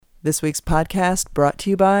This week's podcast brought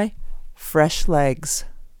to you by Fresh Legs.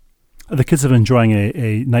 The kids have been enjoying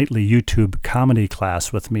a nightly YouTube comedy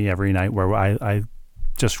class with me every night where I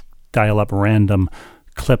just dial up random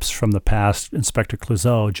clips from the past. Inspector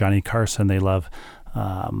Clouseau, Johnny Carson, they love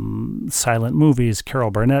silent movies,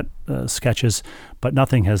 Carol Burnett sketches, but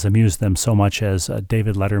nothing has amused them so much as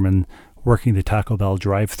David Letterman working the Taco Bell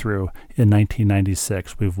drive-thru in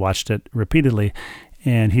 1996. We've watched it repeatedly,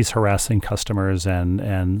 and he's harassing customers,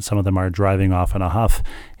 and some of them are driving off in a huff.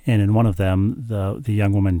 And in one of them, the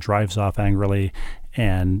young woman drives off angrily,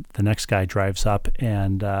 and the next guy drives up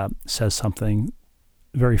and says something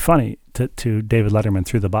very funny to David Letterman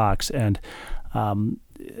through the box. And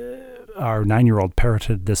our 9-year-old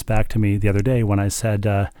parroted this back to me the other day when I said,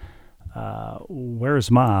 "Where's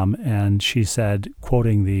Mom?" And she said,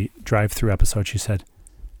 quoting the drive-thru episode, she said,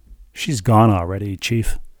 "She's gone already,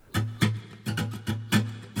 Chief."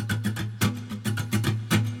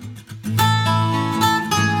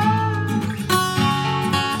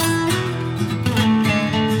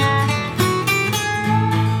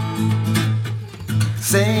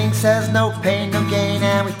 Saying says no pain, no gain,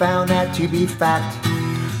 and we found that to be fact.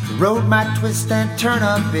 The road might twist and turn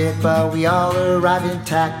a bit, but we all arrive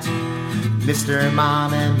intact. Mr.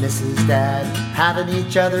 Mom and Mrs. Dad having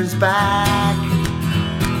each other's back.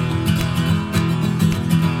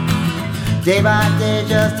 Day by day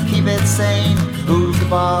just to keep it sane. Who's the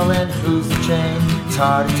ball and who's the chain? It's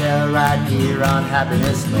hard to tell right here on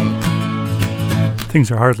Happiness Lane.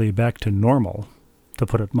 Things are hardly back to normal, to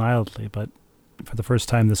put it mildly, but for the first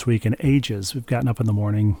time this week in ages, we've gotten up in the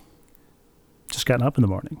morning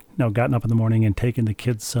and taken the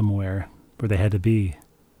kids somewhere where they had to be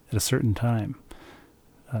at a certain time.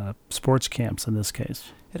 Sports camps in this case.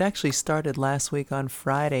 It actually started last week on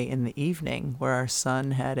Friday in the evening, where our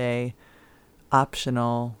son had a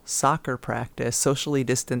optional soccer practice, socially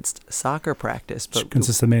distanced soccer practice. But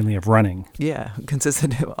consisted mainly of running. Yeah,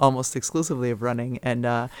 consisted almost exclusively of running.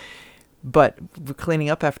 And but we're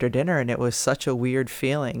cleaning up after dinner, and it was such a weird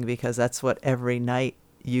feeling because that's what every night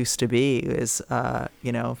used to be, is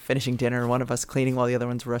finishing dinner, one of us cleaning while the other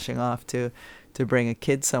one's rushing off to bring a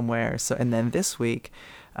kid somewhere. So, and then this week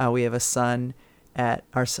we have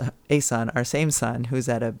our same son who's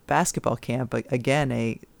at a basketball camp, again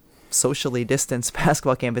a socially distanced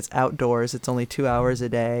basketball camp. It's outdoors, it's only 2 hours a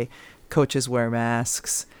day, coaches wear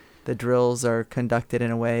masks, the drills are conducted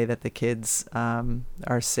in a way that the kids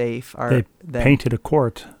are safe. They painted a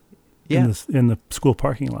court in the school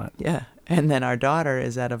parking lot. Yeah. And then our daughter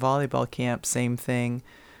is at a volleyball camp, same thing,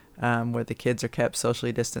 where the kids are kept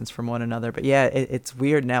socially distanced from one another. But yeah, it's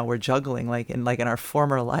weird now. We're juggling, like in our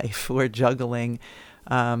former life, we're juggling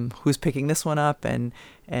who's picking this one up and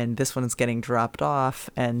this one's getting dropped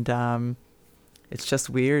off. And it's just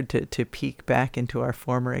weird to peek back into our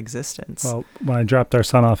former existence. Well, when I dropped our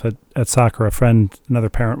son off at soccer, another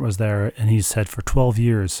parent was there, and he said, for 12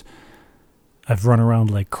 years, I've run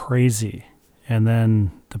around like crazy. And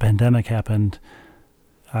then the pandemic happened.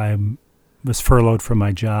 I was furloughed from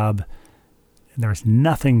my job, and there was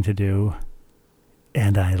nothing to do,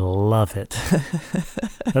 and I love it.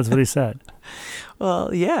 That's what he said.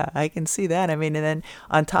 Well, yeah, I can see that. I mean, and then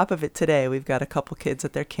on top of it today, we've got a couple kids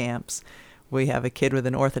at their camps. We have a kid with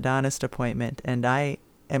an orthodontist appointment, and I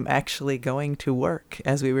am actually going to work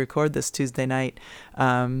as we record this Tuesday night.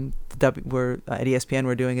 We're at ESPN.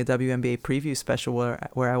 We're doing a WNBA preview special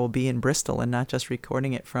where I will be in Bristol and not just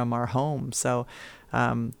recording it from our home. So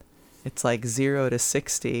it's like 0 to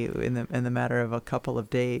 60 in the matter of a couple of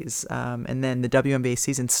days. And then the WNBA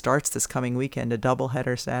season starts this coming weekend, a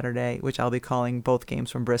doubleheader Saturday, which I'll be calling both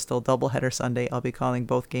games from Bristol. Doubleheader Sunday, I'll be calling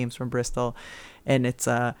both games from Bristol. And it's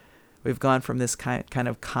we've gone from this kind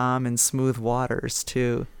of calm and smooth waters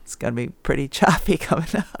to it's going to be pretty choppy coming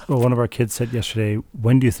up. Well, one of our kids said yesterday,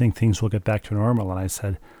 when do you think things will get back to normal? And I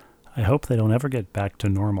said, I hope they don't ever get back to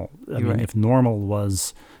normal. I mean, if normal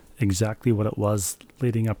was exactly what it was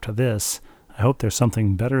leading up to this, I hope there's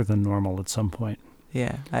something better than normal at some point.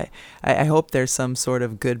 Yeah, I hope there's some sort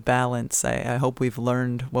of good balance. I hope we've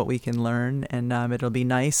learned what we can learn, and it'll be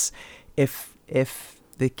nice if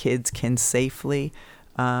the kids can safely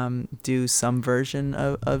do some version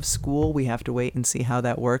of school. We have to wait and see how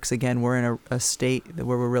that works. Again, we're in a state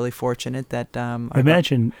where we're really fortunate that...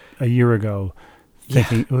 Imagine a year ago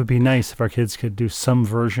thinking it would be nice if our kids could do some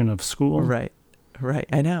version of school. Right.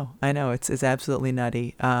 I know. It's absolutely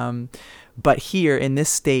nutty. But here in this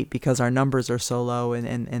state, because our numbers are so low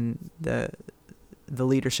and the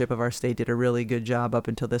leadership of our state did a really good job up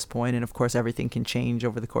until this point, and of course everything can change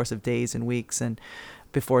over the course of days and weeks and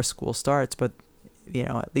before school starts, but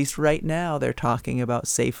at least right now, they're talking about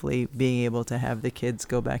safely being able to have the kids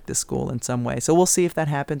go back to school in some way. So we'll see if that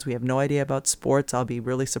happens. We have no idea about sports. I'll be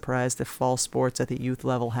really surprised if fall sports at the youth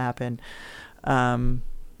level happen. But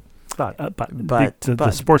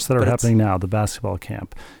the sports that are happening now, the basketball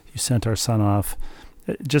camp, you sent our son off.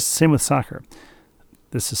 Just same with soccer.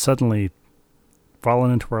 This has suddenly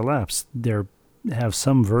fallen into our laps. They have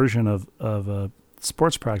some version of a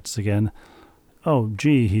sports practice again. Oh,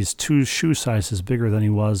 gee, he's 2 shoe sizes bigger than he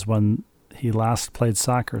was when he last played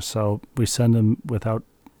soccer, so we send him without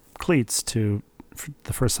cleats to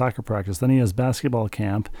the first soccer practice. Then he has basketball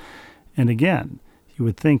camp. And again, you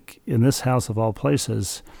would think in this house of all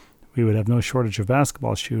places, we would have no shortage of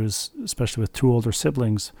basketball shoes, especially with 2 older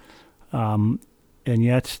siblings. And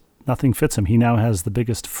yet nothing fits him. He now has the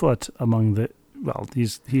biggest foot among the,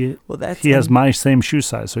 he has my same shoe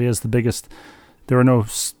size, so he has the biggest. There are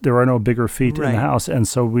no bigger feet in the house, and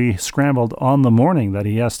so we scrambled on the morning that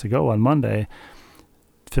he has to go on Monday,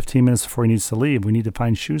 15 minutes before he needs to leave. We need to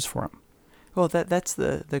find shoes for him. Well, that's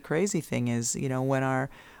the crazy thing is, when our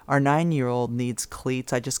 9-year-old needs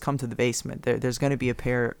cleats, I just come to the basement. There's going to be a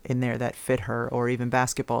pair in there that fit her, or even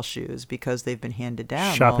basketball shoes, because they've been handed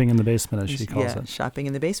down. Shopping in the basement, as she calls it. Shopping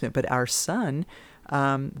in the basement. But our son,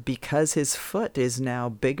 because his foot is now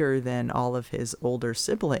bigger than all of his older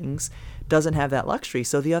siblings, doesn't have that luxury.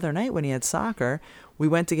 So the other night when he had soccer, we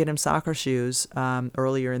went to get him soccer shoes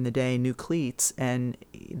earlier in the day, new cleats, and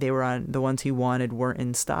they were on the ones he wanted weren't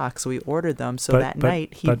in stock, so we ordered them. So that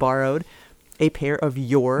night he borrowed a pair of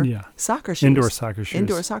your soccer shoes. Indoor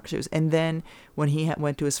soccer shoes. And then when he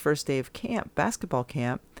went to his first day of camp, basketball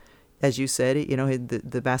camp, as you said,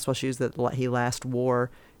 the basketball shoes that he last wore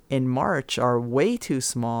in March are way too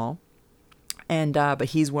small. And but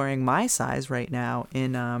he's wearing my size right now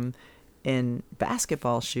in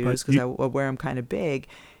basketball shoes, because I wear them kind of big.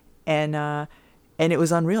 And it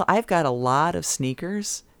was unreal. I've got a lot of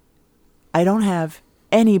sneakers. I don't have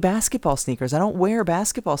any basketball sneakers. I don't wear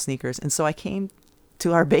basketball sneakers. And so I came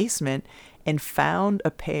to our basement and found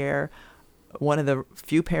a pair, one of the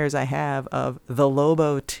few pairs I have, of the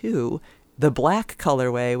Lobo 2, the black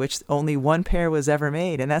colorway, which only one pair was ever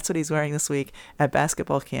made. And that's what he's wearing this week at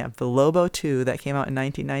basketball camp. The Lobo 2 that came out in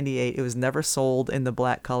 1998. It was never sold in the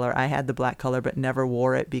black color. I had the black color, but never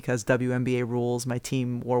wore it because WNBA rules. My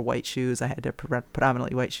team wore white shoes. I had to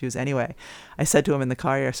predominantly white shoes anyway. I said to him in the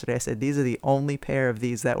car yesterday, I said, these are the only pair of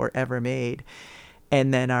these that were ever made.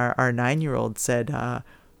 And then our 9-year-old said,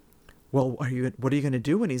 well, what are you going to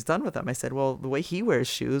do when he's done with them? I said, well, the way he wears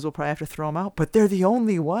shoes, we'll probably have to throw them out. But they're the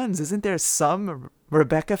only ones. Isn't there some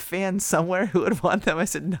Rebecca fan somewhere who would want them? I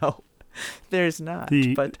said, no, there's not.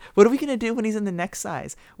 But what are we going to do when he's in the next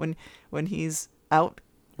size? When he's out,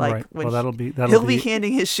 he'll be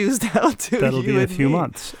handing his shoes down to you. That'll be a few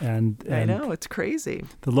months. And I know, it's crazy.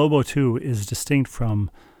 The Lobo 2 is distinct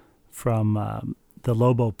from the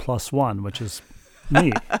Lobo +1, which is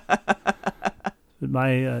me.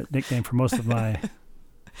 My nickname for most of my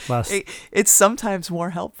last... It's sometimes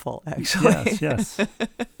more helpful, actually. Yes.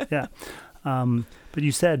 Yeah. But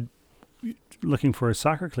you said looking for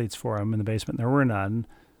soccer cleats for him in the basement. There were none,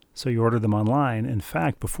 so you ordered them online. In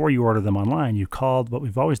fact, before you ordered them online, you called what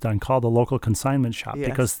we've always done, called the local consignment shop. Yes.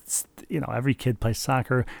 Because, every kid plays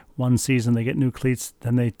soccer. One season they get new cleats,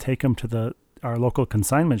 then they take them to our local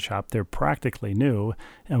consignment shop. They're practically new,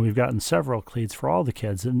 and we've gotten several cleats for all the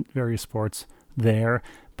kids in various sports there.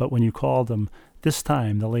 But when you called them this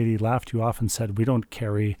time, the lady laughed you off and said, we don't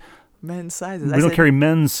carry men's sizes. We don't carry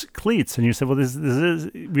men's cleats. And you said, well, this is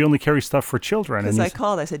we only carry stuff for children. Because I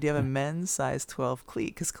called, I said, do you have a men's size 12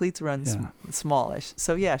 cleat? Because cleats run smallish.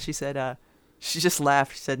 So yeah, she said, she just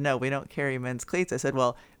laughed. She said, no, we don't carry men's cleats. I said,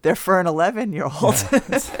 well, they're for an 11-year-old.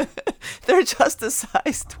 Yeah. They're just a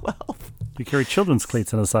size 12. You carry children's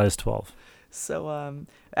cleats in a size 12. So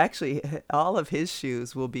actually, all of his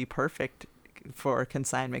shoes will be perfect for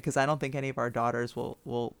consignment, because I don't think any of our daughters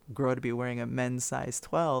will grow to be wearing a men's size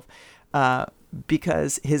 12,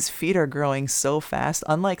 because his feet are growing so fast,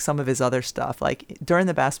 unlike some of his other stuff. Like during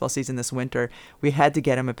the basketball season this winter, we had to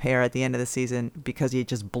get him a pair at the end of the season because he had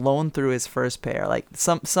just blown through his first pair. Like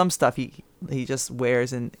some stuff he just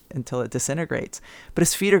wears until it disintegrates. But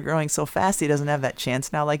his feet are growing so fast, he doesn't have that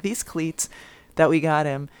chance now. Like these cleats that we got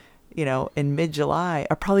him, in mid-July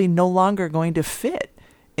are probably no longer going to fit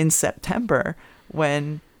in September,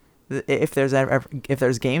 when if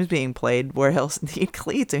there's games being played where he'll need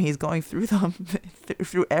cleats, and he's going through them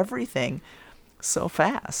through everything so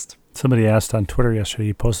fast. Somebody asked on Twitter yesterday,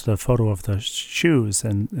 he posted a photo of the shoes,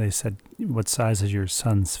 and they said, what size is your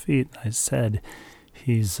son's feet? I said,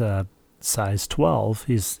 he's size 12.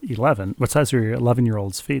 He's 11. What size are your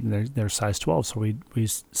 11-year-old's feet? And they're size 12. So we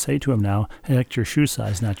say to him now, hey, that's your shoe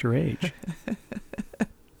size, not your age.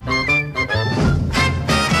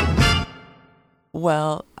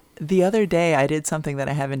 Well, the other day I did something that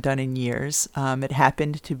I haven't done in years. It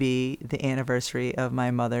happened to be the anniversary of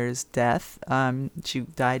my mother's death. She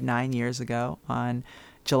died 9 years ago on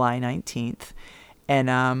July 19th.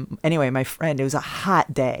 And anyway, my friend, it was a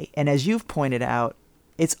hot day. And as you've pointed out,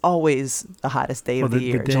 it's always the hottest day of the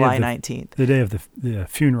year, July 19th. The day of the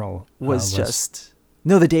funeral was just...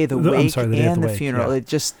 No, the day of the wake and the wake, funeral. yeah. It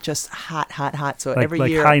just hot. So like, every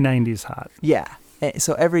like year... high 90s hot. Yeah.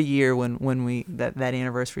 So every year when we that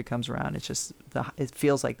anniversary comes around, it's just it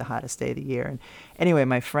feels like the hottest day of the year. And anyway,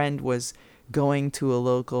 my friend was going to a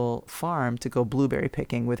local farm to go blueberry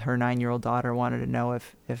picking with her 9-year-old daughter. Wanted to know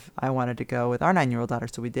if I wanted to go with our 9-year-old daughter,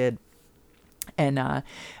 so we did. And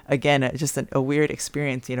again, just a weird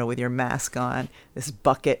experience, with your mask on, this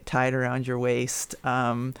bucket tied around your waist.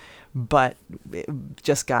 But it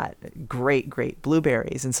just got great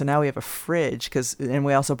blueberries. And so now we have a fridge and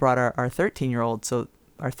we also brought our 13-year-old. So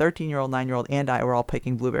our 13-year-old, 9-year-old, and I were all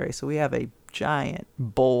picking blueberries. So we have a giant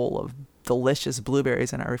bowl of delicious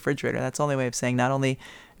blueberries in our refrigerator. That's the only way of saying not only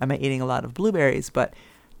am I eating a lot of blueberries, but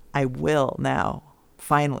I will now,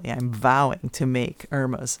 finally, I'm vowing to make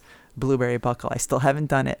Irma's blueberry buckle. I still haven't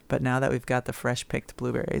done it, but now that we've got the fresh picked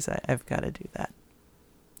blueberries, I've got to do that.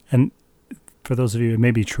 And for those of you, it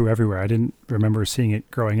may be true everywhere. I didn't remember seeing it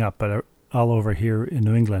growing up, but all over here in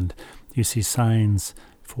New England, you see signs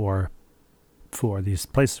for these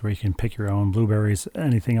places where you can pick your own blueberries.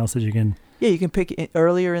 Anything else that you can? Yeah, you can pick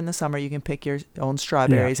earlier in the summer. You can pick your own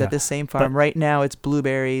strawberries at this same farm. But right now, it's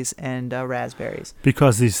blueberries and raspberries.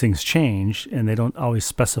 Because these things change, and they don't always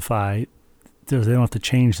specify. They don't have to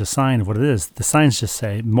change the sign of what it is. The signs just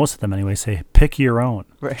say, most of them anyway, say pick your own.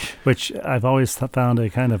 Right. Which I've always found a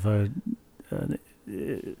kind of an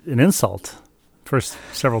insult. First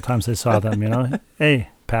several times I saw them, hey,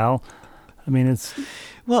 pal. I mean, it's...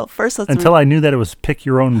 Well, first until I knew that it was pick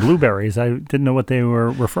your own blueberries, I didn't know what they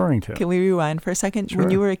were referring to. Can we rewind for a second? Sure.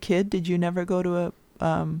 When you were a kid, did you never go to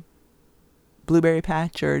a blueberry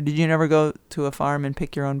patch, or did you never go to a farm and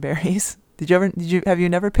pick your own berries? Have you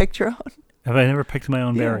never picked your own? Have I never picked my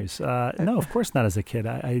own berries? No, of course not as a kid.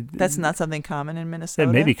 That's not something common in Minnesota?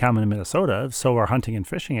 It may be common in Minnesota. So are hunting and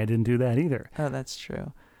fishing. I didn't do that either. Oh, that's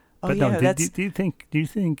true. But no, do you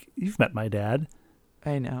think you've met my dad?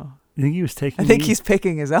 I know. You think he was taking he's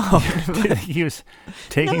picking his own. Do you think he was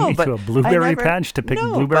taking me to a blueberry patch to pick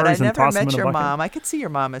blueberries and toss them in a bucket? I never met your mom. I could see your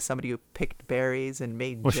mom as somebody who picked berries and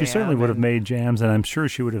made jam. Well, she certainly would have made jams, and I'm sure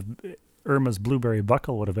she would have... Irma's blueberry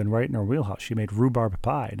buckle would have been right in her wheelhouse. She made rhubarb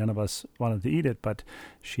pie. None of us wanted to eat it, but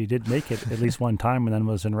she did make it at least one time and then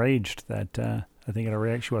was enraged that I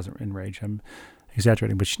think she wasn't enraged. I'm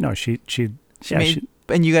exaggerating, but she made,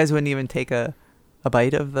 and you guys wouldn't even take a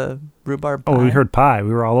bite of the rhubarb pie? Oh, we heard pie.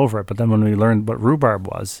 We were all over it, but then when we learned what rhubarb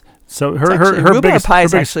was, so her rhubarb pie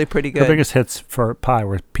is actually pretty good. Her biggest hits for pie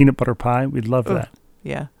were peanut butter pie. We'd love that.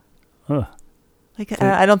 Yeah. Ugh.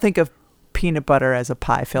 I don't think of peanut butter as a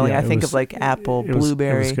pie filling. I think of like apple,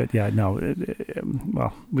 blueberry. It was good. Yeah, no.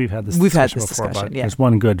 Well, we've had this before, but yeah. There's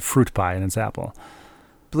one good fruit pie, and it's apple.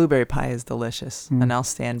 Blueberry pie is delicious, and I'll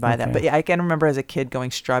stand by that. But yeah, I can remember as a kid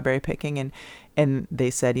going strawberry picking, and they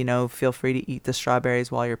said, feel free to eat the strawberries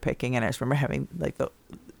while you're picking. And I just remember having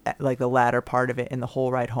like the latter part of it and the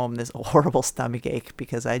whole ride home, this horrible stomach ache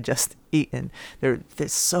because I just eaten. They're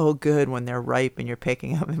so good when they're ripe and you're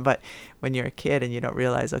picking them, but when you're a kid and you don't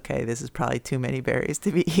realize, okay, this is probably too many berries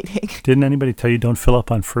to be eating. Didn't anybody tell you don't fill up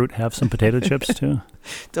on fruit? Have some potato chips too.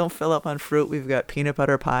 Don't fill up on fruit. We've got peanut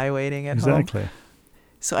butter pie waiting at home. Exactly.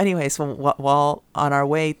 So anyway, while on our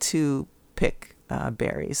way to pick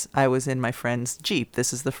berries, I was in my friend's Jeep.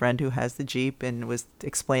 This is the friend who has the Jeep and was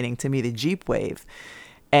explaining to me the Jeep Wave.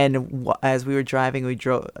 And as we were driving, we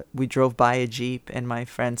drove by a Jeep, and my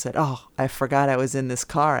friend said, "Oh, I forgot I was in this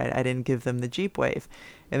car. I didn't give them the Jeep Wave."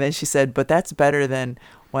 And then she said, "But that's better than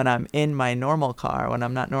when I'm in my normal car, when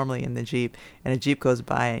I'm not normally in the Jeep, and a Jeep goes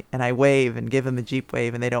by, and I wave and give them the Jeep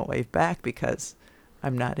Wave, and they don't wave back because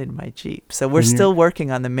I'm not in my Jeep." So we're still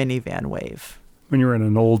working on the minivan wave. When you're in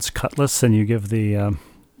an Olds Cutlass and you give the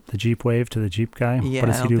Jeep Wave to the Jeep guy, what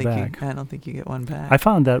does he do back? I don't think you get one back. I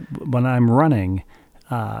found that when I'm running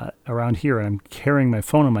around here and I'm carrying my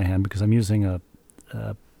phone in my hand because I'm using a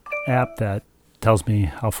app that tells me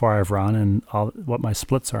how far I've run and what my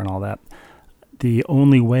splits are and all that, the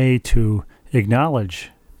only way to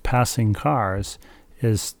acknowledge passing cars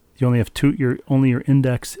is you only have your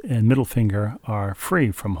index and middle finger are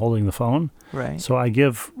free from holding the phone. Right. So I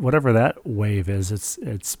give whatever that wave is.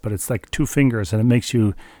 But it's like 2 fingers, and it makes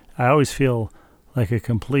you. I always feel like a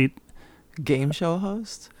complete game show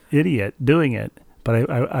host idiot doing it. But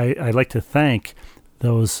I like to thank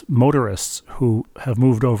those motorists who have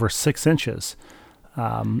moved over 6 inches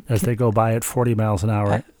as they go by at 40 miles an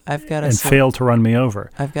hour I've got and fail to run me over.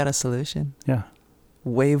 I've got a solution. Yeah.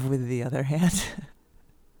 Wave with the other hand.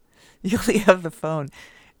 You only have the phone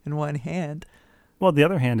in one hand. Well, the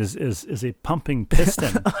other hand is a pumping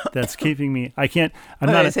piston that's keeping me. I can't.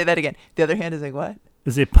 Say that again. The other hand is a what?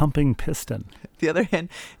 Is a pumping piston. The other hand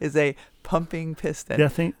is a pumping piston.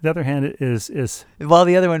 The other hand is. While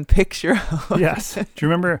the other one picks your own. Yes. Do you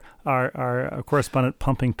remember our correspondent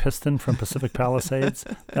pumping piston from Pacific Palisades?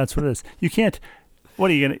 That's what it is. You can't. What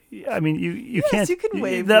are you gonna? I mean, you can't. You can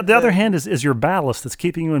wave. The other hand is your ballast that's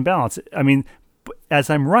keeping you in balance. I mean, as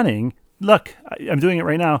I'm running, look, I'm doing it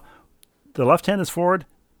right now. The left hand is forward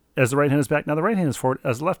as the right hand is back. Now the right hand is forward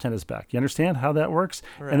as the left hand is back. You understand how that works?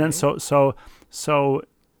 Right. And then so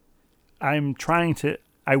I'm trying to.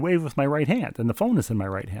 I wave with my right hand, and the phone is in my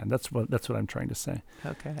right hand. That's what I'm trying to say.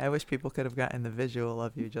 Okay, I wish people could have gotten the visual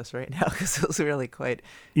of you just right now because it was really quite.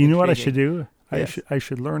 You know what I should do? Yes. I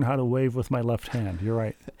should learn how to wave with my left hand. You're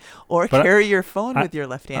right. Or carry your phone with your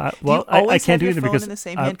left hand. Well, I can't do it because in the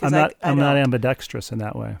same hand? I'm not ambidextrous in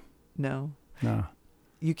that way. No.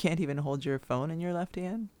 You can't even hold your phone in your left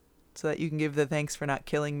hand, so that you can give the thanks for not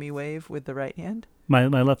killing me wave with the right hand. My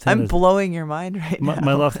left hand. I'm blowing your mind right now.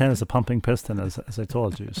 My left hand is a pumping piston, as I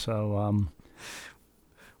told you. So.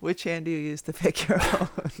 Which hand do you use to pick your own?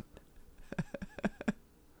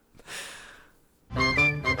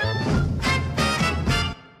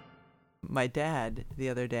 My dad, the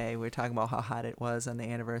other day, we were talking about how hot it was on the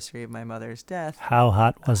anniversary of my mother's death. How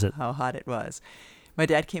hot was it? How hot it was. My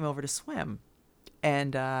dad came over to swim,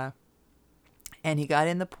 and he got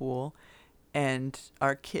in the pool, and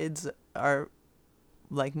our kids are,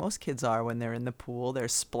 like most kids are when they're in the pool, they're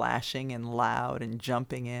splashing and loud and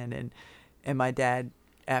jumping in, and my dad,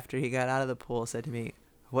 after he got out of the pool, said to me,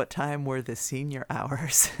 "What time were the senior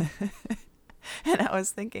hours?" And I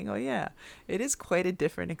was thinking, oh yeah, it is quite a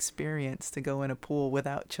different experience to go in a pool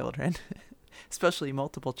without children, especially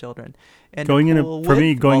multiple children. And going in a pool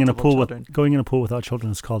without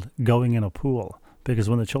children is called going in a pool, because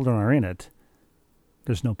when the children are in it,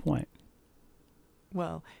 there's no point.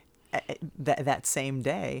 Well, that same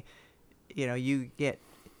day, you get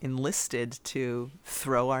enlisted to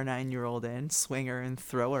throw our 9-year-old in, swing her, and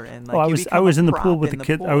throw her in. I was in the pool with the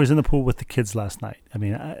kids. I was in the pool with the kids last night. I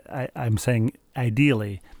mean, I'm saying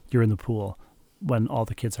ideally you're in the pool when all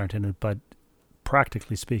the kids aren't in it, but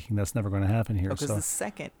practically speaking, that's never going to happen here. Because the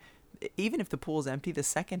second, even if the pool's empty, the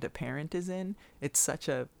second a parent is in, it's such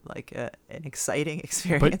an exciting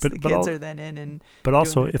experience. The kids are then in, but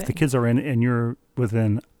also if the kids are in and you're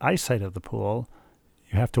within eyesight of the pool,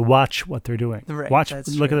 you have to watch what they're doing. Right, watch.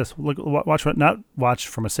 Look at this. Watch what. Not watch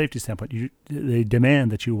from a safety standpoint. They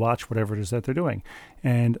demand that you watch whatever it is that they're doing.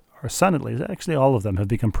 And our son, at least, actually all of them have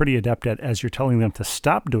become pretty adept at, as you're telling them to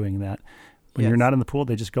stop doing that. When you're not in the pool,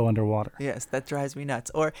 they just go underwater. Yes, that drives me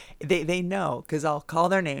nuts. Or they know, because I'll call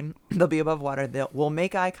their name. They'll be above water. We'll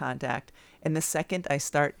make eye contact. And the second I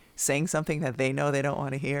start saying something that they know they don't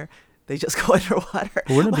want to hear, they just go underwater. But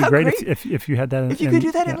wouldn't it be great if you had that? If you could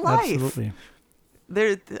do that in life. Absolutely.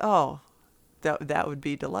 That would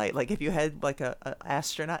be delight. Like if you had like a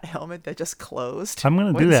astronaut helmet that just closed. I'm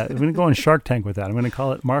going to do that. I'm going to go on Shark Tank with that. I'm going to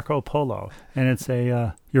call it Marco Polo, and it's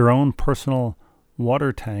a your own personal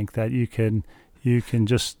water tank that you can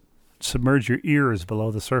just submerge your ears below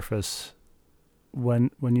the surface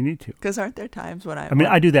when you need to. Because aren't there times when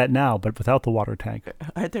I do that now, but without the water tank.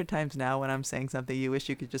 Aren't there times now when I'm saying something you wish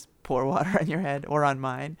you could just pour water on your head or on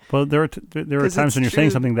mine? Well, there are times when you're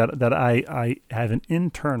saying something that I have an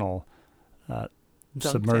internal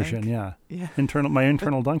submersion. Yeah. My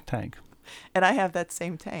internal dunk tank. And I have that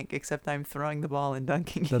same tank, except I'm throwing the ball and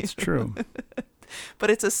dunking you. That's true.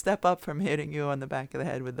 But it's a step up from hitting you on the back of the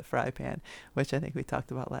head with the fry pan, which I think we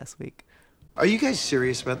talked about last week. Are you guys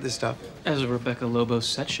serious about this stuff? As a Rebecca Lobo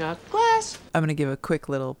set shot? Glass! I'm going to give a quick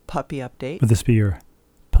little puppy update. Would this be your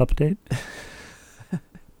pup date?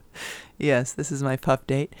 Yes, this is my pup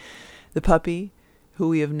date. The puppy, who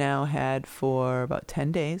we have now had for about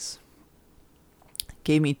 10 days,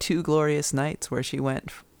 gave me 2 glorious nights where she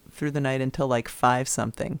went through the night until like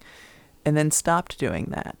 5-something, and then stopped doing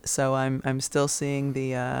that. So I'm still seeing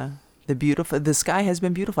the sky has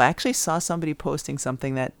been beautiful. I actually saw somebody posting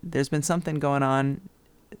something that there's been something going on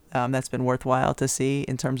that's been worthwhile to see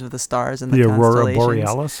in terms of the stars and the Aurora constellations.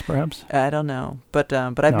 Borealis, perhaps. I don't know, but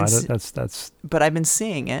I've that's but I've been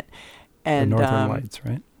seeing it, and the Northern Lights,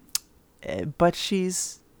 right? But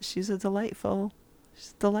she's a delightful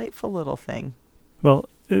little thing. Well,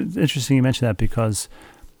 it's interesting you mention that because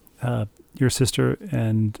your sister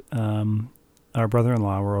and our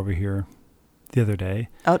brother-in-law were over here the other day.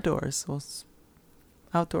 Outdoors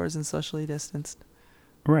and socially distanced.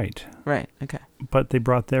 Right. Okay. But they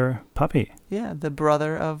brought their puppy. Yeah, the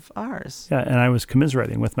brother of ours. Yeah, and I was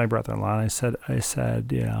commiserating with my brother-in-law, and I said,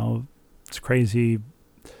 it's crazy,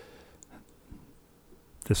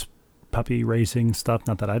 this puppy raising stuff.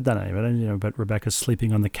 Not that I've done any of it, but Rebecca's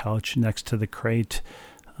sleeping on the couch next to the crate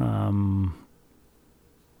for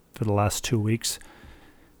the last 2 weeks.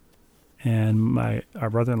 And our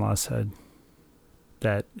brother-in-law said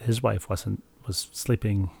that his wife was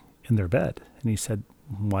sleeping in their bed. And he said,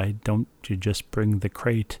 why don't you just bring the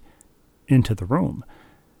crate into the room?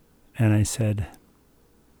 And I said,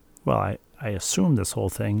 well, I assume this whole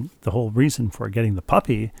thing, the whole reason for getting the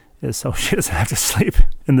puppy is so she doesn't have to sleep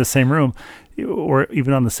in the same room or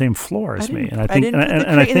even on the same floor as me. And I think, I didn't put the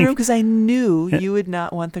crate in the room because I knew you would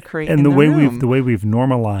not want the crate in the room. The way we've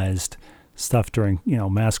normalized stuff during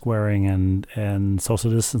mask wearing and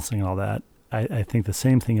social distancing and all that, I think the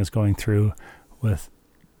same thing is going on with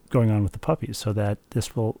the puppies, so that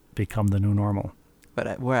this will become the new normal.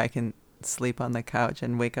 But where I can sleep on the couch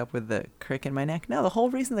and wake up with the crick in my neck. No, the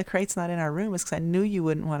whole reason the crate's not in our room is because I knew you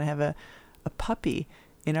wouldn't want to have a puppy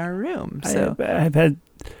in our room. So I've had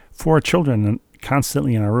 4 children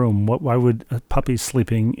constantly in our room. Why would a puppy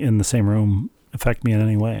sleeping in the same room affect me in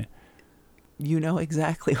any way? You know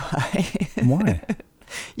exactly why. Why?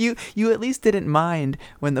 You at least didn't mind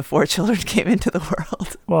when the 4 children came into the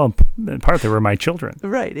world. Well, in part they were my children.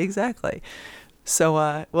 Right, exactly.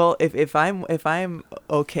 So, well, if I'm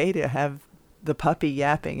okay to have the puppy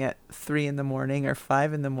yapping at 3 a.m. or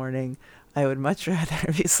 5 a.m, I would much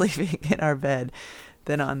rather be sleeping in our bed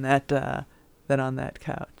than on that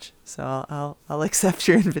couch. So I'll accept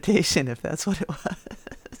your invitation if that's what it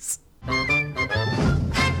was.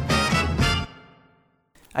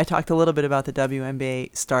 I talked a little bit about the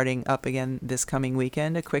WNBA starting up again this coming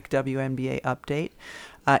weekend, a quick WNBA update.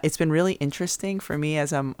 It's been really interesting for me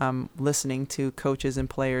as I'm listening to coaches and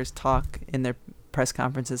players talk in their press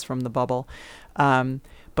conferences from the bubble.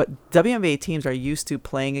 But WNBA teams are used to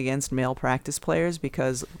playing against male practice players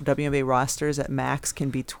because WNBA rosters at max can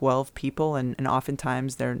be 12 people, and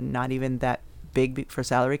oftentimes they're not even that big for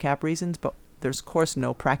salary cap reasons, but there's, of course,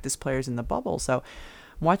 no practice players in the bubble. So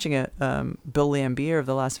watching Bill Lambier of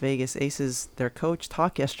the Las Vegas Aces, their coach,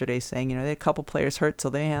 talk yesterday saying, they had a couple players hurt, so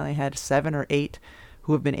they only had 7 or 8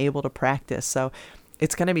 who have been able to practice. So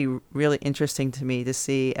it's going to be really interesting to me to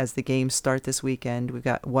see as the games start this weekend. We've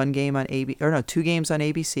got 2 games on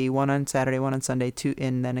ABC, one on Saturday, one on Sunday,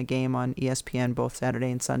 and then a game on ESPN both Saturday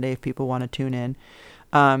and Sunday if people want to tune in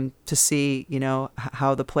to see,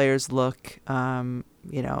 how the players look,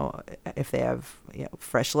 if they have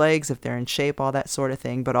fresh legs, if they're in shape, all that sort of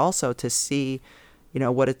thing, but also to see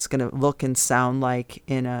what it's going to look and sound like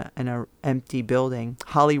in a empty building.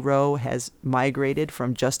 Holly Rowe has migrated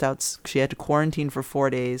from she had to quarantine for 4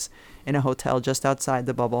 days in a hotel just outside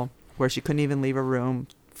the bubble where she couldn't even leave her room,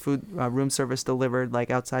 room service delivered like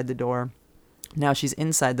outside the door. Now she's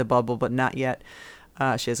inside the bubble, but not yet.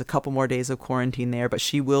 She has a couple more days of quarantine there, but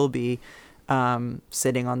she will be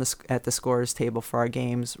sitting at the scorer's table for our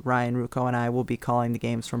games. Ryan Rucco and I will be calling the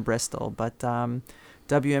games from Bristol, but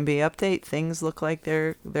WNBA update, things look like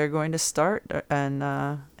they're going to start, and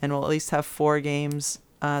we'll at least have 4 games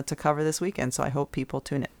to cover this weekend, so I hope people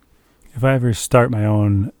tune in. If I ever start my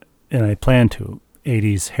own, and I plan to,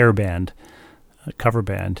 80s hair band, cover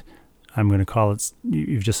band, I'm going to call it,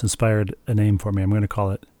 you've just inspired a name for me, I'm going to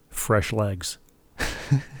call it Fresh Legs.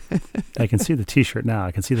 I can see the T-shirt now.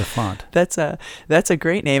 I can see the font. That's a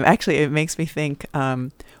great name. Actually, it makes me think.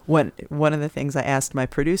 One of the things I asked my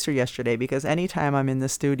producer yesterday, because anytime I'm in the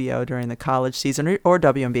studio during the college season or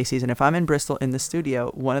WNBA season, if I'm in Bristol in the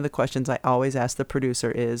studio, one of the questions I always ask the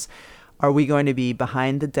producer is, are we going to be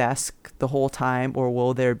behind the desk the whole time, or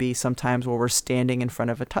will there be some times where we're standing in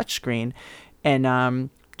front of a touchscreen? And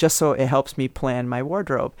just so it helps me plan my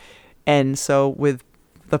wardrobe. And so with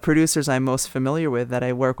the producers I'm most familiar with that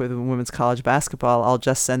I work with in women's college basketball, I'll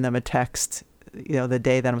just send them a text, the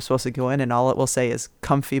day that I'm supposed to go in, and all it will say is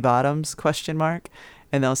comfy bottoms ?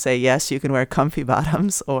 And they'll say, yes, you can wear comfy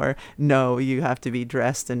bottoms, or no, you have to be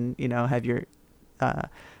dressed and, have your,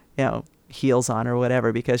 heels on or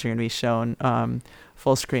whatever, because you're going to be shown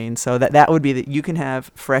full screen. So that would be that you can have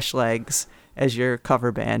Fresh Legs as your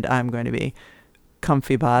cover band. I'm going to be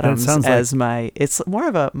Comfy Bottoms sounds as my. It's more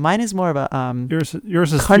of a. Mine is more of a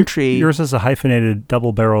yours is country. Yours is a hyphenated,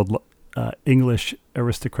 double-barreled English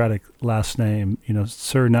aristocratic last name.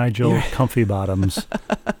 Sir Nigel Comfy Bottoms.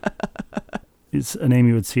 It's a name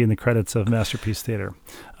you would see in the credits of Masterpiece Theater.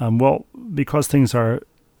 Well, because things are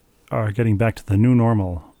getting back to the new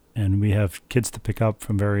normal, and we have kids to pick up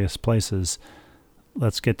from various places,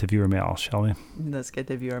 let's get to viewer mail, shall we? Let's get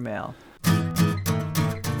to viewer mail.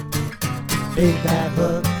 Big bad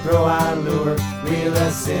hook, throw out a lure, reel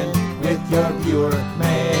us in with your viewer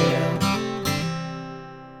mail.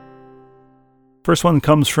 First one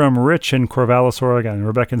comes from Rich in Corvallis, Oregon.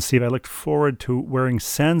 Rebecca and Steve, I looked forward to wearing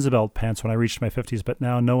Sansabelt pants when I reached my 50s, but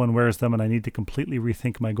now no one wears them and I need to completely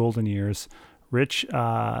rethink my golden years. Rich, you're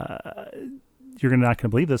not going to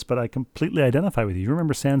believe this, but I completely identify with you. You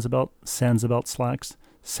remember Sansabelt slacks?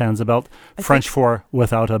 Sansabelt, French for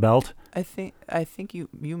without a belt. I think you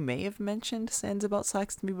may have mentioned Sansabelt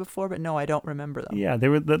slacks to me before, but no, I don't remember them. Yeah, they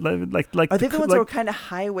were like. Are they the ones that were kind of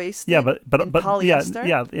high waisted? Yeah, but polyester?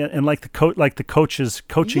 yeah, and like the coach's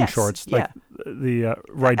coaching shorts, like the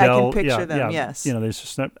Rydell. I can picture them. Yes, there's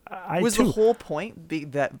just not. The whole point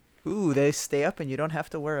that they stay up and you don't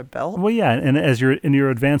have to wear a belt? Well, yeah, and as you're in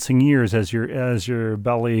your advancing years, as your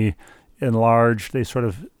belly enlarged, they sort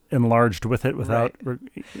of enlarged with it without. Right.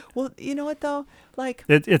 Well, you know what though, like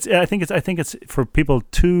I think it's for people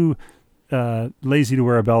too lazy to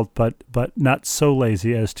wear a belt, but not so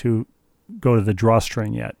lazy as to go to the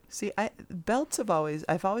drawstring yet. See, I've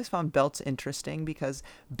always found belts interesting because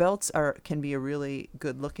belts can be a really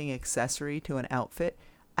good looking accessory to an outfit.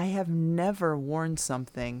 I have never worn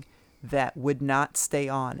something that would not stay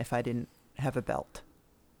on if I didn't have a belt.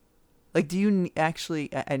 Like, do you actually?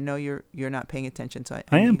 I know you're not paying attention, so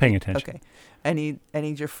I am paying attention. Okay, I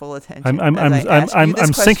need your full attention.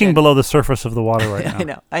 I'm sinking below the surface of the water right now. I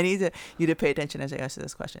know. I need you to pay attention as I ask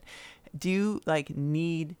this question. Do you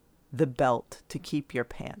need the belt to keep your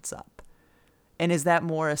pants up? And is that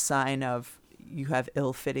more a sign of you have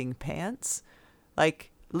ill-fitting pants?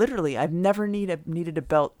 Like, literally, I've never needed a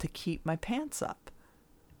belt to keep my pants up.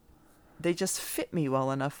 They just fit me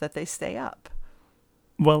well enough that they stay up.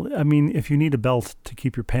 Well, I mean, if you need a belt to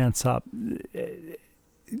keep your pants up,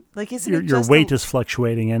 like isn't your weight is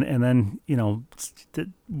fluctuating, and then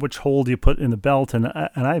which hole do you put in the belt? And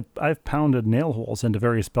I've pounded nail holes into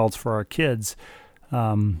various belts for our kids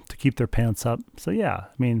to keep their pants up. So yeah,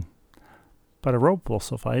 I mean, but a rope will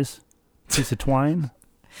suffice. A piece of twine.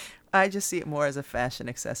 I just see it more as a fashion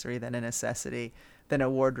accessory than a necessity, than a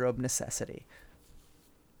wardrobe necessity.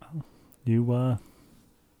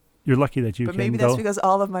 You're lucky that you but can maybe that's because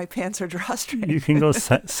all of my pants are drawstring. You can go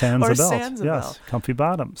Sansabelt. Sansabelt. Yes, Comfy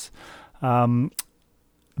Bottoms.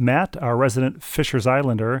 Matt, our resident Fishers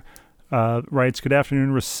Islander, writes, "Good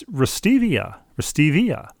afternoon, Restevia."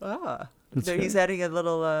 Ah, he's adding a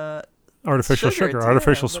little artificial sugar,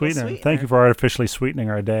 artificial sweetener. Thank you for artificially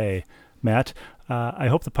sweetening our day, Matt. I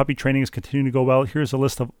hope the puppy training is continuing to go well. Here's a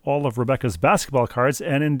list of all of Rebecca's basketball cards,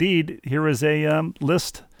 and indeed, here is a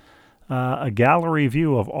list. A gallery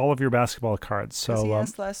view of all of your basketball cards. So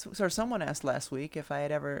someone asked last week if I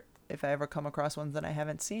ever come across ones that I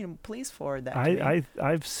haven't seen. Please forward that to me.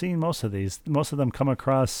 I've seen most of these. Most of them come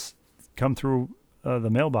through the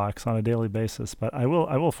mailbox on a daily basis. But I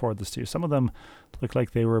will forward this to you. Some of them look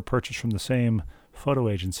like they were purchased from the same photo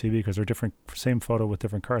agency because they're different, same photo with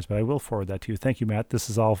different cards. But I will forward that to you. Thank you, Matt. This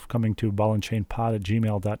is all coming to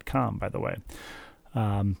ballandchainpod@gmail.com, by the way.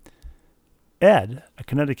 Ed, a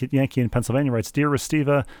Connecticut Yankee in Pennsylvania, writes, "Dear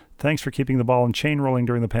Restiva, thanks for keeping the ball and chain rolling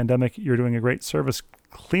during the pandemic. You're doing a great service.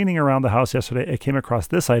 Cleaning around the house yesterday, I came across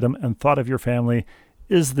this item and thought of your family.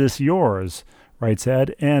 Is this yours?" writes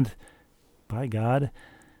Ed. And by God,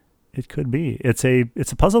 it could be. It's a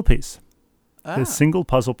puzzle piece. A single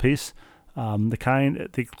puzzle piece,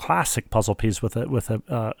 the classic puzzle piece with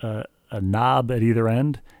a knob at either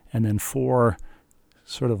end, and then four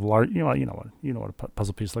sort of large, you know what a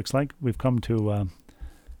puzzle piece looks like. We've come to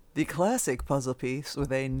the classic puzzle piece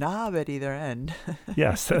with a knob at either end.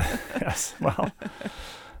 Yes, yes. Well,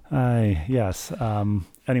 yes.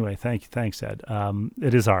 Anyway, thanks, Ed.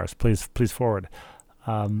 It is ours. Please forward.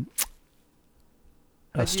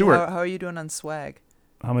 Stuart, how are you doing on swag?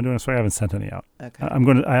 How am I doing on swag? I haven't sent any out. Okay.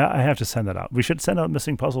 I have to send that out. We should send out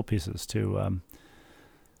missing puzzle pieces to.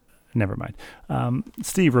 Never mind.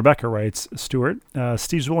 Steve, Rebecca writes, Stuart,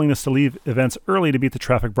 Steve's willingness to leave events early to beat the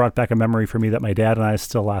traffic brought back a memory for me that my dad and I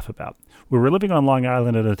still laugh about. We were living on Long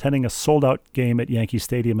Island and attending a sold-out game at Yankee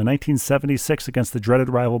Stadium in 1976 against the dreaded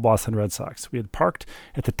rival Boston Red Sox. We had parked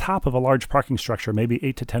at the top of a large parking structure, maybe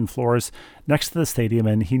 8 to 10 floors, next to the stadium,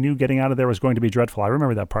 and he knew getting out of there was going to be dreadful. I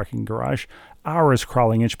remember that parking garage. Hours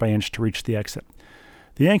crawling inch by inch to reach the exit.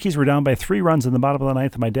 The Yankees were down by 3 runs in the bottom of the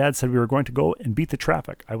ninth, and my dad said we were going to go and beat the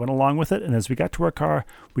traffic. I went along with it, and as we got to our car,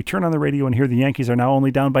 we turned on the radio and hear the Yankees are now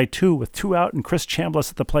only down by 2 with 2 out and Chris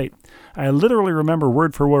Chambliss at the plate. I literally remember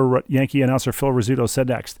word for word what Yankee announcer Phil Rizzuto said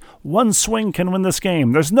next. "One swing can win this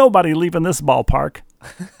game. There's nobody leaving this ballpark."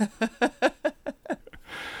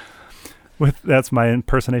 That's my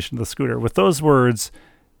impersonation of the Scooter. With those words,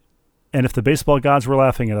 and if the baseball gods were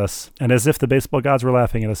laughing at us, and as if the baseball gods were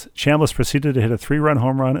laughing at us, Chambliss proceeded to hit a 3-run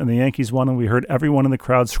home run, and the Yankees won, and we heard everyone in the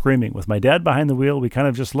crowd screaming. With my dad behind the wheel, we kind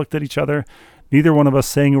of just looked at each other, neither one of us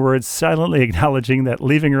saying a word, silently acknowledging that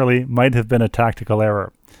leaving early might have been a tactical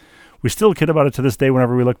error. We still kid about it to this day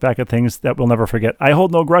whenever we look back at things that we'll never forget. I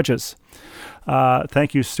hold no grudges.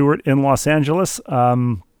 Thank you, Stuart in Los Angeles.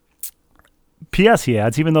 P.S. he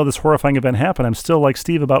adds, even though this horrifying event happened, I'm still like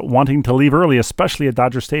Steve about wanting to leave early, especially at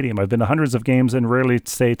Dodger Stadium. I've been to hundreds of games and rarely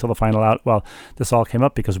stay till the final out. Well, this all came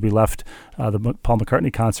up because we left the Paul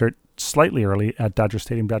McCartney concert slightly early at Dodger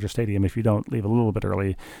Stadium. If you don't leave a little bit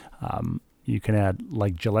early, you can add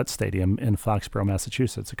like Gillette Stadium in Foxborough,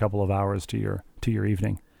 Massachusetts, a couple of hours to your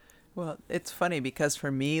evening. Well, it's funny because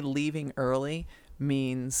for me, leaving early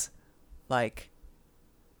means like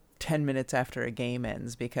 10 minutes after a game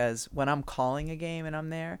ends, because when I'm calling a game and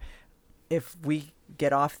I'm there, if we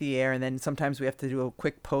get off the air and then sometimes we have to do a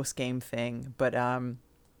quick post-game thing, but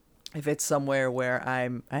if it's somewhere where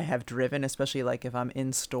I have driven, especially like if I'm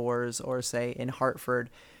in stores or say in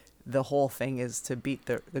Hartford, the whole thing is to beat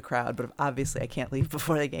the crowd. But obviously I can't leave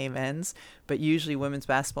before the game ends. But usually women's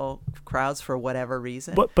basketball crowds, for whatever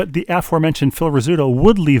reason. But the aforementioned Phil Rizzuto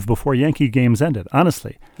would leave before Yankee games ended,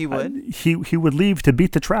 honestly. He would? He would leave to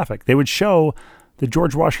beat the traffic. They would show the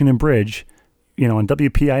George Washington Bridge, on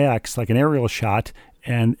WPIX, like an aerial shot,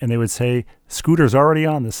 and they would say, Scooter's already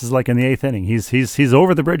on. This is like in the 8th inning. He's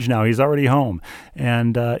over the bridge now. He's already home.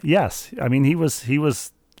 And yes, I mean, he was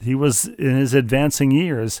in his advancing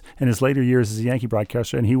years, in his later years as a Yankee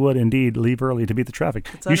broadcaster, and he would indeed leave early to beat the traffic.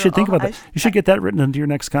 You should think about that. You should get that written into your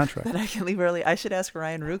next contract. That I can leave early. I should ask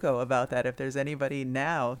Ryan Rucco about that. If there's anybody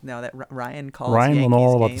now that Ryan calls Ryan Yankees will know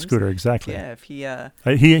all about games. the Scooter, exactly. Yeah,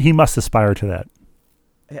 if he must aspire to that.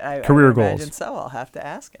 Career I goals. imagine so. I'll have to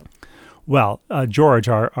ask him. Well, George,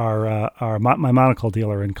 my monocle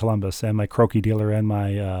dealer in Columbus, and my croquis dealer, and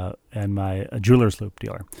my jeweler's loop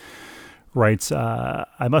dealer, writes,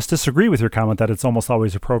 I must disagree with your comment that it's almost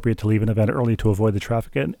always appropriate to leave an event early to avoid the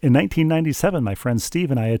traffic. In 1997, my friend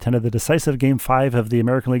Steve and I attended the decisive Game 5 of the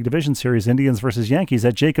American League Division Series, Indians versus Yankees,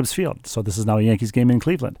 at Jacobs Field. So this is now a Yankees game in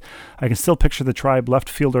Cleveland. I can still picture the Tribe left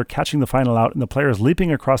fielder catching the final out and the players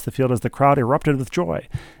leaping across the field as the crowd erupted with joy.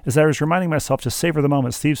 As I was reminding myself to savor the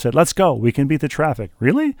moment, Steve said, "Let's go. We can beat the traffic."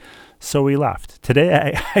 Really? So we left.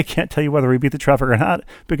 Today, I can't tell you whether we beat the traffic or not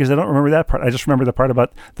because I don't remember that part. I just remember the part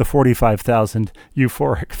about the 45,000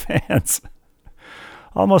 euphoric fans.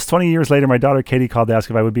 Almost 20 years later, my daughter Katie called to ask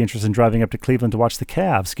if I would be interested in driving up to Cleveland to watch the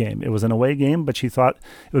Cavs game. It was an away game, but she thought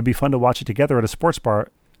it would be fun to watch it together at a sports bar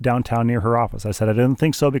downtown near her office. I said I didn't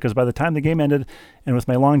think so because by the time the game ended and with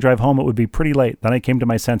my long drive home, it would be pretty late. Then I came to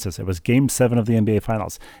my senses. It was Game 7 of the NBA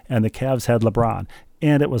Finals, and the Cavs had LeBron.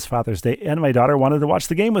 And it was Father's Day, and my daughter wanted to watch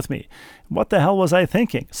the game with me. What the hell was I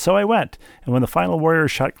thinking? So I went. And when the final Warriors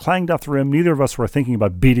shot clanged off the rim, neither of us were thinking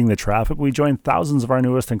about beating the traffic. We joined thousands of our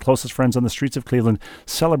newest and closest friends on the streets of Cleveland,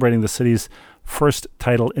 celebrating the city's first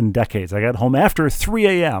title in decades. I got home after 3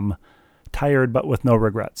 a.m., tired but with no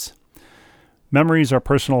regrets. Memories are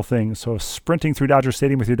personal things, so if sprinting through Dodger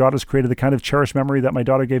Stadium with your daughters created the kind of cherished memory that my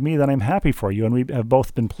daughter gave me, then I'm happy for you, and we have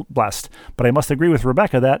both been blessed. But I must agree with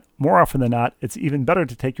Rebecca that, more often than not, it's even better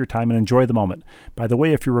to take your time and enjoy the moment. By the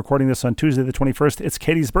way, if you're recording this on Tuesday the 21st, it's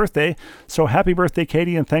Katie's birthday, so happy birthday,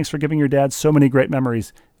 Katie, and thanks for giving your dad so many great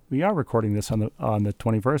memories. We are recording this on the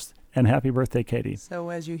 21st, and happy birthday, Katie. So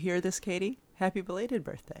as you hear this, Katie, happy belated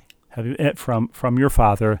birthday. From your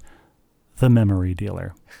father, the memory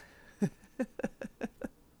dealer.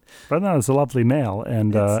 But no, it's a lovely mail,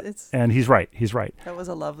 and and he's right. He's right. That was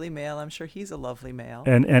a lovely mail. I'm sure he's a lovely mail.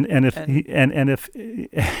 And if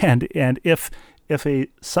a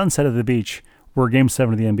sunset at the beach were Game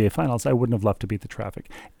 7 of the NBA Finals, I wouldn't have left to beat the traffic.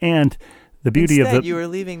 And the beauty Instead, of you were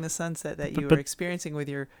leaving the sunset that you were experiencing with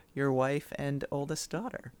your wife and oldest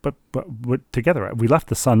daughter. But together we left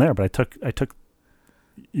the sun there. But I took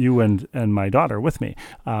you and my daughter with me.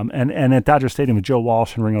 And at Dodger Stadium with Joe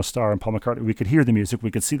Walsh and Ringo Starr and Paul McCartney, we could hear the music,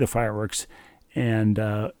 we could see the fireworks, and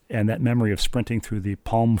that memory of sprinting through the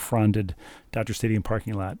palm-fronted Dodger Stadium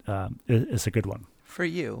parking lot is a good one. For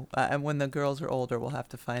you, and when the girls are older, we'll have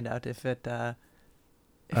to find out if it.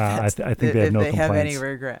 I think they have no complaints. Have any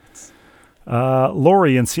regrets.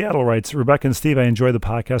 Lori in Seattle writes, Rebecca and Steve, I enjoy the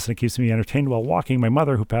podcast and it keeps me entertained while walking. My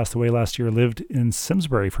mother, who passed away last year, lived in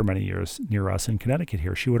Simsbury for many years near us in Connecticut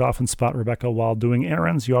here. She would often spot Rebecca while doing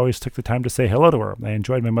errands. You always took the time to say hello to her. I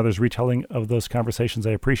enjoyed my mother's retelling of those conversations.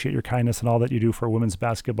 I appreciate your kindness and all that you do for women's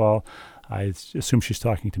basketball. I assume she's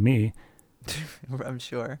talking to me. I'm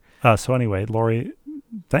sure. So anyway, Lori,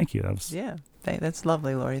 thank you. That's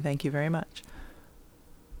lovely, Lori. Thank you very much.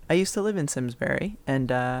 I used to live in Simsbury, and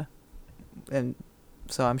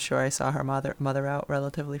so I'm sure I saw her mother out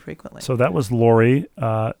relatively frequently. So that was Lori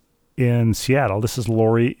in Seattle. This is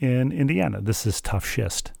Lori in Indiana. This is Tough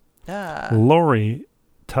Schist. Lori,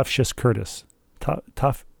 Tough Schist Curtis.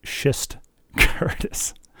 Tough Schist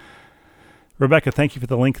Curtis. Rebecca, thank you for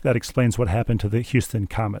the link that explains what happened to the Houston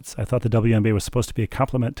Comets. I thought the WNBA was supposed to be a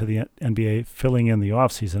complement to the NBA filling in the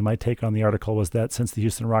offseason. My take on the article was that since the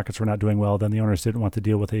Houston Rockets were not doing well, then the owners didn't want to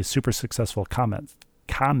deal with a super successful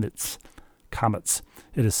Comets.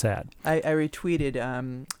 It is sad. I retweeted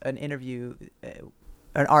an interview,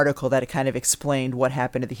 an article that kind of explained what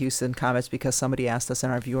happened to the Houston Comets because somebody asked us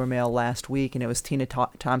in our viewer mail last week, and it was Tina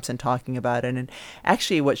Thompson talking about it. And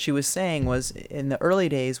actually what she was saying was in the early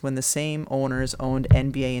days when the same owners owned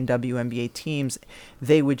NBA and WNBA teams,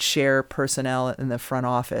 they would share personnel in the front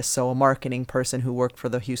office. So a marketing person who worked for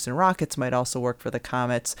the Houston Rockets might also work for the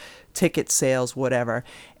Comets, ticket sales, whatever.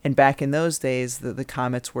 And back in those days, the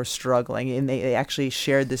Comets were struggling, and they actually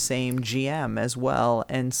shared the same GM as well.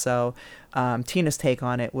 And so Tina's take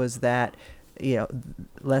on it was that,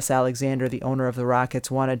 Les Alexander, the owner of the Rockets,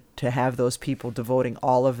 wanted to have those people devoting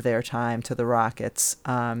all of their time to the Rockets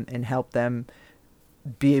and help them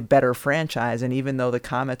be a better franchise. And even though the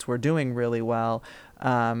Comets were doing really well,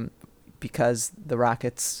 because the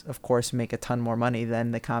Rockets, of course, make a ton more money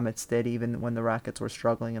than the Comets did, even when the Rockets were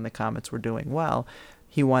struggling and the Comets were doing well,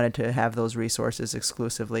 he wanted to have those resources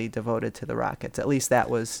exclusively devoted to the Rockets. At least that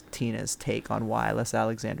was Tina's take on why Les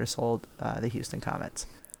Alexander sold the Houston Comets.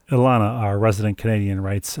 Ilana, our resident Canadian,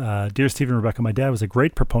 writes, Dear Stephen and Rebecca, my dad was a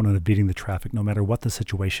great proponent of beating the traffic no matter what the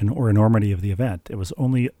situation or enormity of the event. It was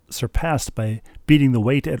only surpassed by beating the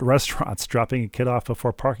wait at restaurants. Dropping a kid off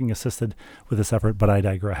before parking assisted with this effort, but I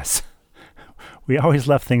digress. We always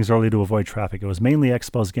left things early to avoid traffic. It was mainly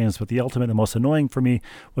Expos games, but the ultimate and most annoying for me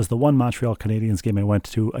was the one Montreal Canadiens game I went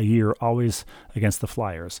to a year, always against the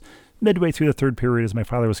Flyers. Midway through the third period, as my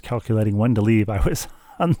father was calculating when to leave, I was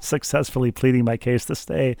unsuccessfully pleading my case to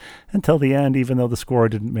stay until the end, even though the score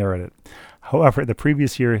didn't merit it. However, the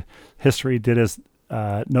previous year history did as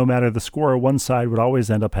no matter the score, one side would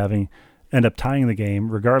always end up tying the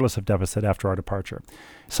game, regardless of deficit after our departure.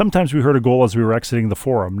 Sometimes we heard a goal as we were exiting the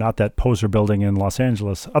Forum, not that poser building in Los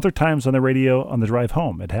Angeles. Other times on the radio on the drive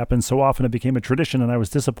home. It happened so often it became a tradition, and I was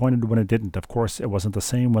disappointed when it didn't. Of course, it wasn't the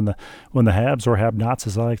same when the Habs, or Have-Nots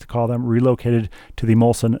as I like to call them, relocated to the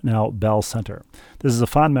Molson, now Bell Center. This is a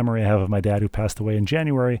fond memory I have of my dad, who passed away in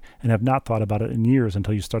January, and have not thought about it in years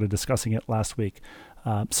until you started discussing it last week.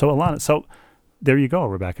 So there you go,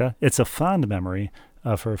 Rebecca. It's a fond memory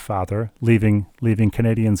of her father leaving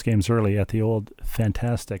Canadiens games early at the old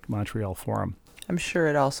fantastic Montreal Forum. I'm sure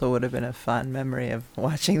it also would have been a fond memory of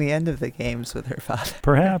watching the end of the games with her father.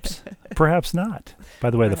 Perhaps not. By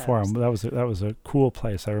the way, the Forum, that was a cool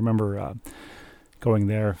place. I remember going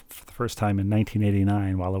there for the first time in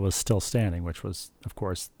 1989 while it was still standing, which was, of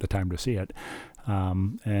course, the time to see it.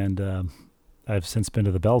 And I've since been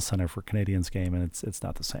to the Bell Center for Canadiens game, and it's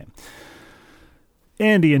not the same.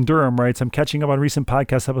 Andy in Durham writes, I'm catching up on recent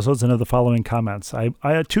podcast episodes and have the following comments.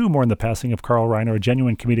 I too mourn the passing of Carl Reiner, a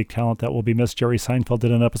genuine comedic talent that will be missed. Jerry Seinfeld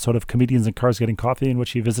did an episode of Comedians in Cars Getting Coffee in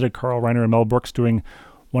which he visited Carl Reiner and Mel Brooks doing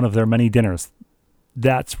one of their many dinners.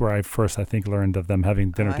 That's where I first, I think, learned of them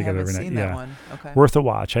having dinner together every night. Seen that one. Okay. Worth a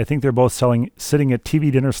watch. I think they're both sitting at TV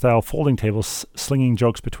dinner-style folding tables, slinging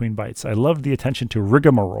jokes between bites. I loved the attention to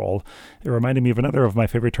rigmarole. It reminded me of another of my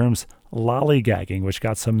favorite terms, lollygagging, which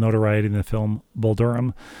got some notoriety in the film Bull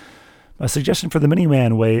Durham. A suggestion for the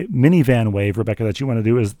minivan wave, Rebecca, that you want to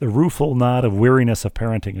do is the rueful nod of weariness of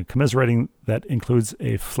parenting, and commiserating that includes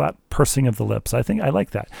a flat pursing of the lips. I think I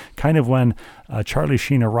like that. Kind of when Charlie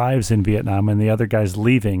Sheen arrives in Vietnam and the other guy's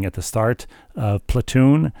leaving at the start of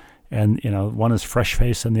Platoon, and one is fresh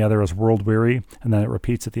face and the other is world weary, and then it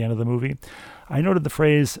repeats at the end of the movie. I noted the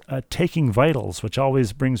phrase taking vitals, which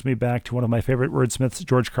always brings me back to one of my favorite wordsmiths,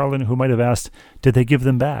 George Carlin, who might have asked, did they give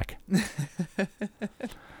them back?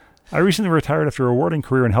 I recently retired after a rewarding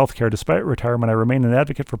career in healthcare. Despite retirement, I remain an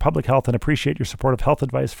advocate for public health and appreciate your support of health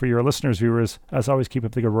advice for your listeners, viewers. As always, keep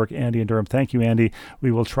up the good work, Andy and Durham. Thank you, Andy.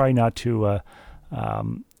 We will try not to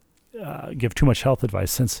give too much health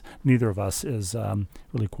advice, since neither of us is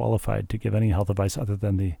really qualified to give any health advice other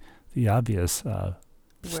than the obvious.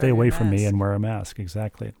 Stay away from me and wear a mask.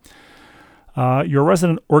 Exactly. Your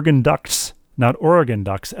resident organ ducts, not Oregon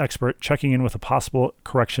Ducks expert, checking in with a possible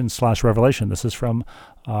correction/revelation. This is from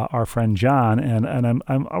our friend John, and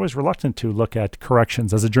I'm always reluctant to look at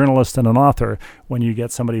corrections. As a journalist and an author, when you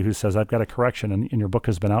get somebody who says, I've got a correction, and your book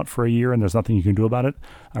has been out for a year and there's nothing you can do about it,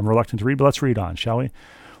 I'm reluctant to read, but let's read on, shall we?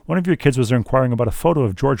 One of your kids was inquiring about a photo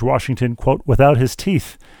of George Washington, quote, without his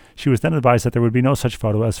teeth. She was then advised that there would be no such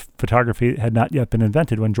photo, as photography had not yet been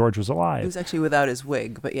invented when George was alive. He was actually without his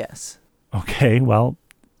wig, but yes. Okay, well,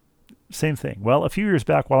 same thing. Well, a few years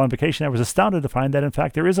back while on vacation, I was astounded to find that, in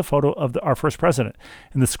fact, there is a photo of our first president.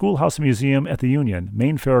 In the Schoolhouse Museum at the Union,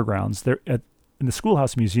 Maine Fairgrounds, in the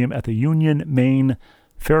Schoolhouse Museum at the Union, Maine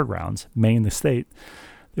Fairgrounds, Maine the state,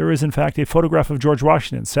 there is, in fact, a photograph of George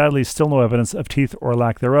Washington. Sadly, still no evidence of teeth or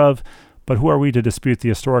lack thereof. But who are we to dispute the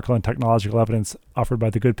historical and technological evidence offered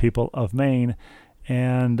by the good people of Maine?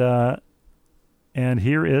 And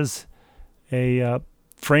here is a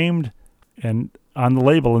framed and on the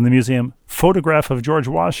label in the museum photograph of George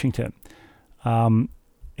Washington.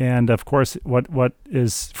 And of course, what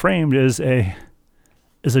is framed is a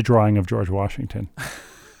drawing of George Washington.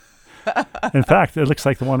 In fact, it looks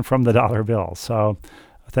like the one from the dollar bill. So,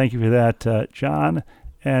 thank you for that, John.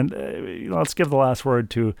 And let's give the last word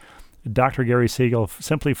to Dr. Gary Siegel,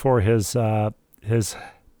 simply for his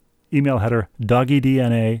email header, Doggy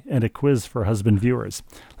DNA, and a quiz for husband viewers.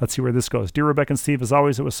 Let's see where this goes. Dear Rebecca and Steve, as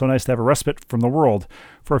always, it was so nice to have a respite from the world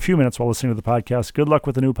for a few minutes while listening to the podcast. Good luck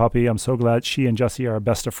with the new puppy. I'm so glad she and Jessie are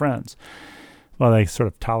best of friends. Well, they sort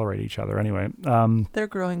of tolerate each other anyway. They're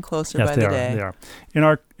growing closer by the day. They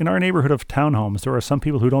are. In our neighborhood of townhomes, there are some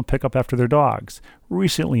people who don't pick up after their dogs.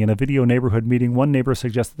 Recently, in a video neighborhood meeting, one neighbor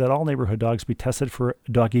suggested that all neighborhood dogs be tested for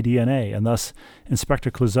doggy DNA, and thus Inspector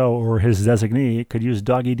Clouseau or his designee could use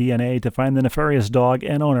doggy DNA to find the nefarious dog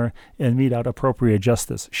and owner and mete out appropriate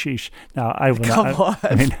justice. Sheesh. Now, I will not. Come on.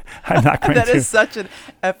 I'm not going to. That is such an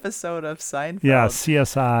episode of Seinfeld. Yeah,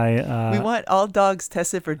 CSI. We want all dogs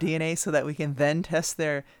tested for DNA so that we can then test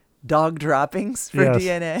their dog droppings for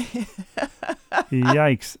DNA.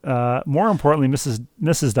 Yikes. More importantly,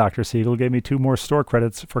 Mrs. Dr. Siegel gave me 2 more store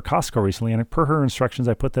credits for Costco recently, and per her instructions,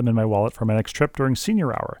 I put them in my wallet for my next trip during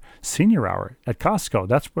senior hour. Senior hour at Costco.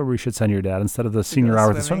 That's where we should send your dad instead of the senior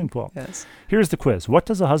hour at the swimming pool. Yes. Here's the quiz. What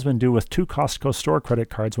does a husband do with 2 Costco store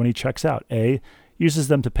credit cards when he checks out? A, uses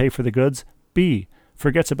them to pay for the goods. B,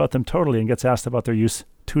 forgets about them totally and gets asked about their use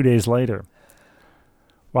 2 days later.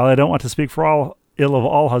 While I don't want to speak for ill of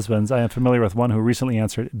all husbands, I am familiar with one who recently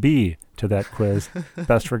answered B to that quiz.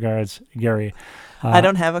 Best regards, Gary. I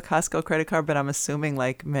don't have a Costco credit card, but I'm assuming,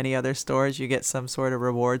 like many other stores, you get some sort of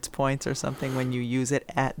rewards points or something when you use it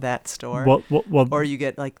at that store. Well, or you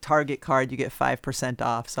get, like, Target card, you get 5%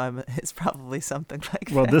 off. So it's probably something like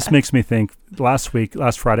that. Well, this makes me think, last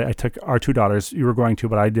Friday, I took our 2 daughters. You were going to,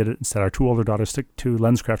 but I did it instead. Our 2 older daughters took to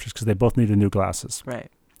LensCrafters because they both needed new glasses.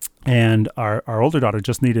 Right. And our older daughter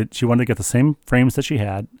she wanted to get the same frames that she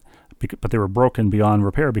had, but they were broken beyond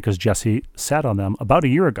repair because Jessie sat on them about a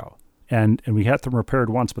year ago. And we had them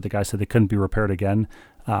repaired once, but the guy said they couldn't be repaired again.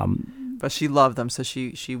 But she loved them, so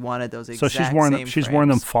she wanted those exact same frames. She's worn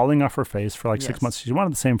them falling off her face for like 6 months. She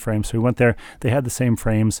wanted the same frames, so we went there. They had the same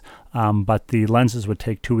frames, but the lenses would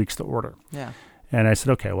take 2 weeks to order. Yeah. And I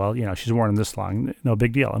said, okay, well, she's worn them this long, no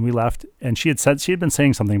big deal. And we left, and she had been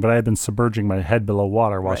saying something, but I had been submerging my head below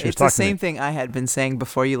water while she was talking. It's the same thing I had been saying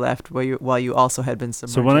before you left, while you also had been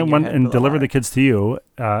submerging. So when I went and delivered water. the kids to you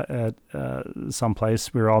at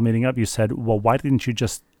someplace, we were all meeting up. You said, well, why didn't you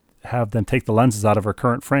just have them take the lenses out of her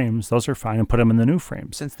current frames? Those are fine, and put them in the new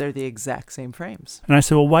frames. Since they're the exact same frames. And I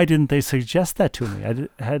said, well, why didn't they suggest that to me?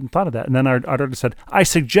 I hadn't thought of that. And then our daughter said, I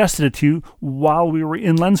suggested it to you while we were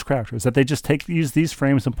in LensCrafters, that they just use these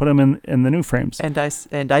frames and put them in the new frames. And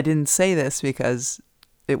I didn't say this because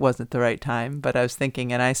it wasn't the right time, but I was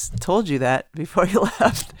thinking, and I told you that before you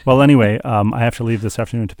left. Well, anyway, I have to leave this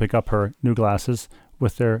afternoon to pick up her new glasses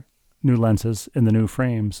with their new lenses in the new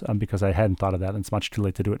frames because I hadn't thought of that, and it's much too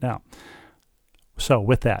late to do it now. So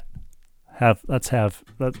with that, I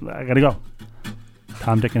gotta go.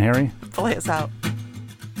 Tom, Dick, and Harry. Play us out.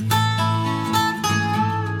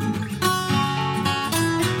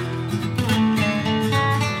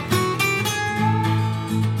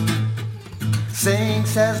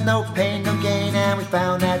 says no pain, no gain, and we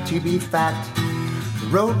found that to be fact. The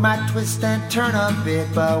road might twist and turn a bit,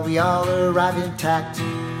 but we all arrive intact.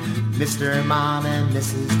 Mr. Mom and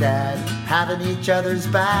Mrs. Dad having each other's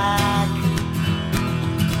back.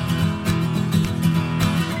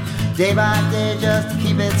 Day by day, just to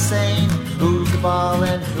keep it sane. Who's the ball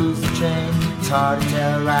and who's the chain? It's hard to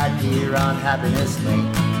tell right here on Happiness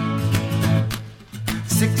Lane.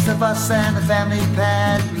 6 of us and the family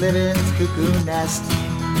pet live in this cuckoo nest.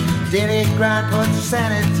 Daily grind puts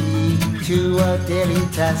sanity to a daily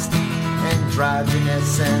test.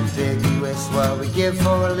 Androgynous, ambiguous, what we give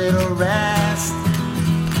for a little rest.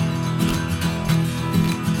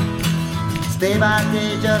 Day by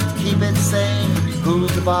day, just to keep it sane.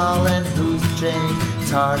 Who's the ball and who's the chain?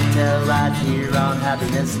 It's hard to tell right here on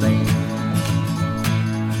Happiness Lane.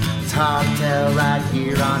 It's hard to tell right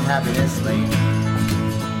here on Happiness Lane.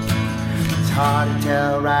 It's hard to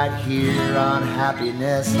tell right here on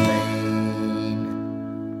Happiness Lane.